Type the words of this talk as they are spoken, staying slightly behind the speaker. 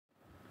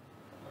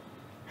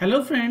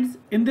Hello friends,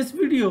 in this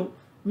video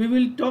we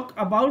will talk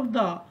about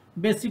the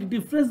basic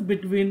difference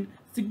between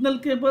signal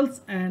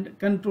cables and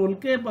control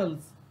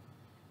cables.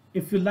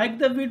 If you like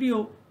the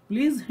video,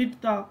 please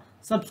hit the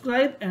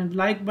subscribe and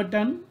like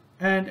button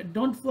and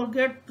don't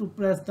forget to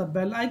press the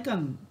bell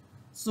icon.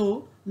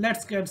 So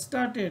let's get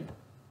started.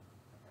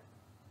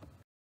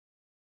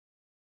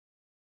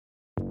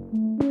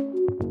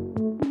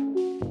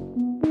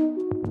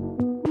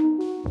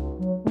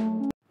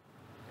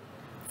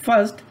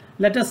 First,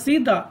 let us see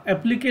the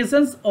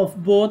applications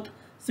of both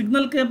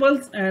signal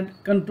cables and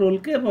control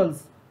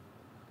cables.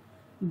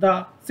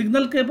 The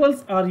signal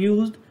cables are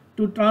used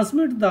to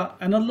transmit the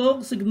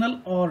analog signal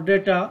or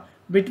data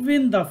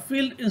between the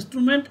field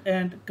instrument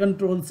and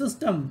control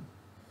system.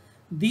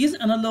 These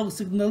analog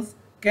signals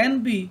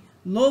can be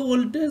low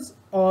voltage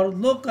or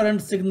low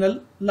current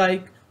signal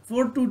like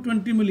 4 to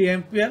 20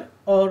 mA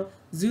or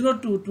 0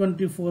 to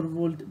 24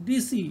 volt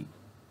DC.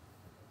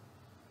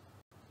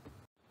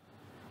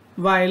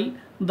 While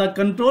the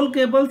control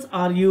cables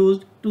are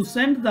used to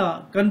send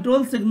the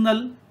control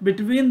signal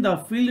between the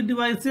field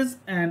devices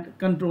and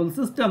control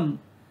system.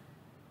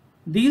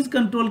 These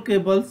control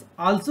cables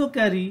also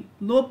carry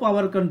low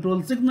power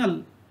control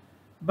signal,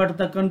 but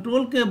the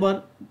control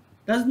cable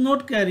does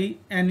not carry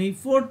any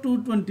 4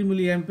 to 20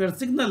 mA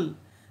signal.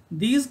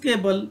 These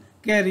cables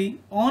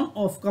carry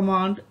on-off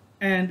command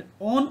and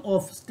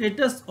on-off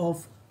status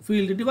of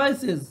field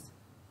devices.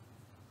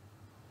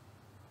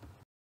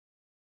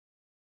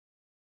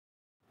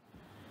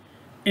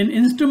 In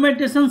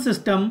instrumentation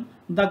system,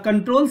 the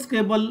controls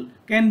cable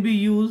can be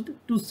used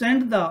to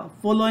send the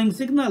following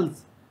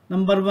signals.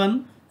 Number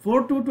 1,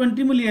 4 to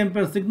 20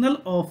 mA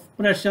signal of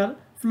pressure,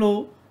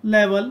 flow,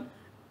 level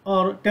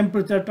or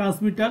temperature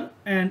transmitter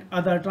and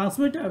other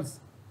transmitters.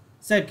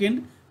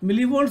 Second,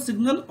 millivolt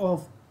signal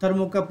of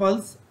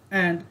thermocouples,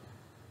 and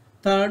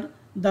third,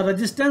 the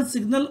resistance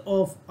signal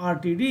of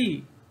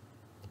RTD.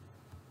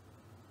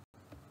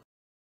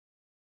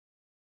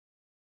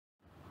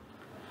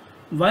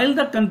 While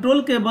the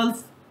control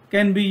cables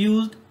can be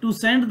used to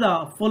send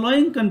the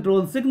following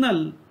control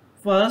signal.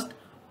 First,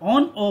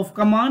 on-off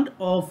command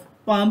of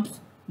pumps,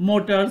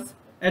 motors,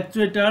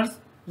 actuators,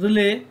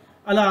 relay,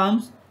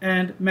 alarms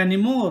and many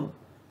more.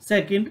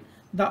 Second,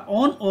 the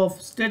on-off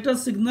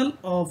status signal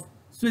of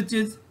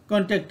switches,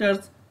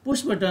 contactors,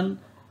 push button,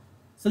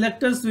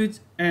 selector switch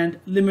and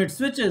limit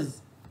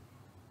switches.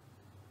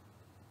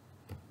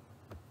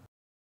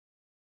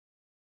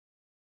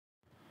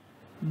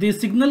 The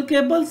signal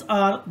cables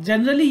are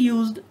generally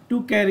used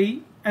to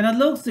carry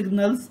analog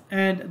signals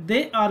and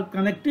they are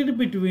connected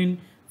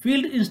between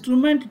field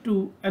instrument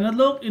to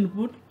analog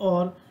input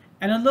or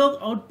analog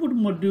output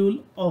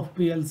module of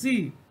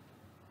PLC.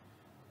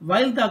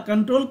 While the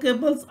control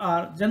cables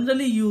are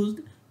generally used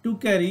to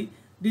carry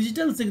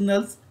digital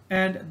signals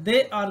and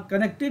they are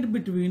connected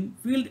between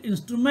field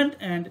instrument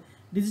and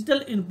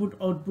digital input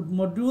output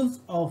modules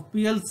of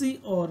PLC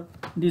or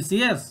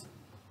DCS.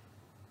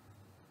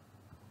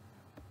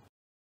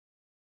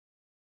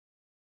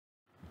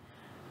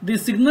 The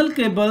signal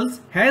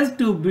cables has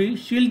to be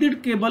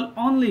shielded cable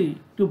only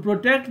to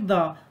protect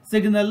the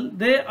signal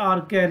they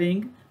are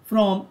carrying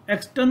from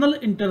external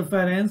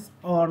interference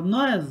or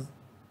noise.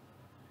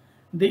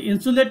 The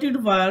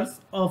insulated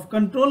wires of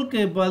control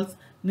cables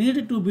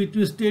need to be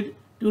twisted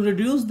to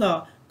reduce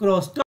the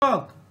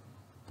crosstalk.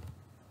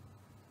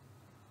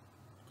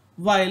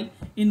 While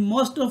in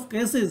most of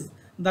cases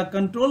the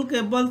control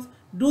cables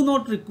do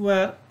not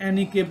require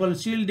any cable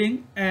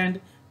shielding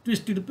and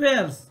twisted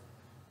pairs.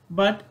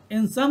 But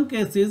in some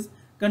cases,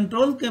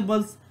 control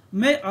cables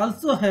may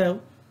also have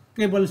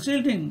cable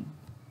shielding.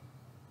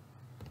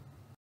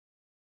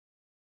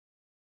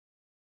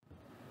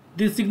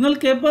 The signal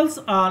cables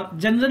are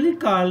generally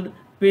called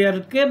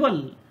pair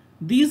cable.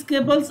 These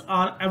cables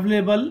are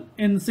available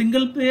in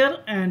single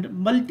pair and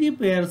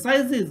multi-pair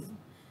sizes.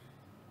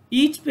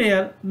 Each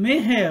pair may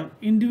have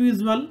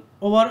individual,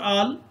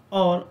 overall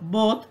or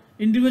both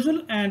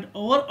individual and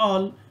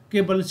overall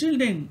cable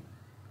shielding,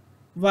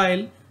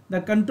 while the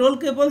control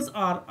cables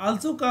are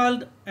also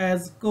called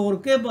as core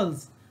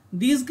cables.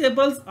 These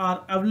cables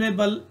are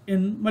available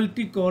in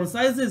multi-core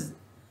sizes.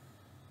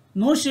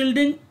 No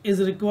shielding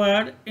is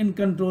required in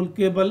control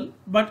cable,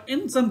 but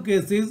in some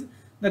cases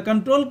the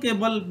control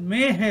cable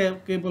may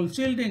have cable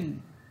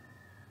shielding.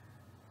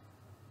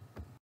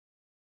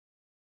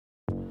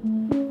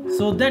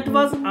 So that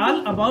was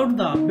all about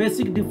the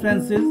basic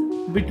differences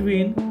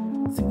between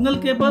signal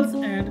cables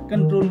and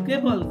control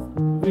cables.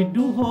 We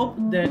do hope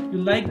that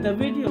you like the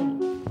video.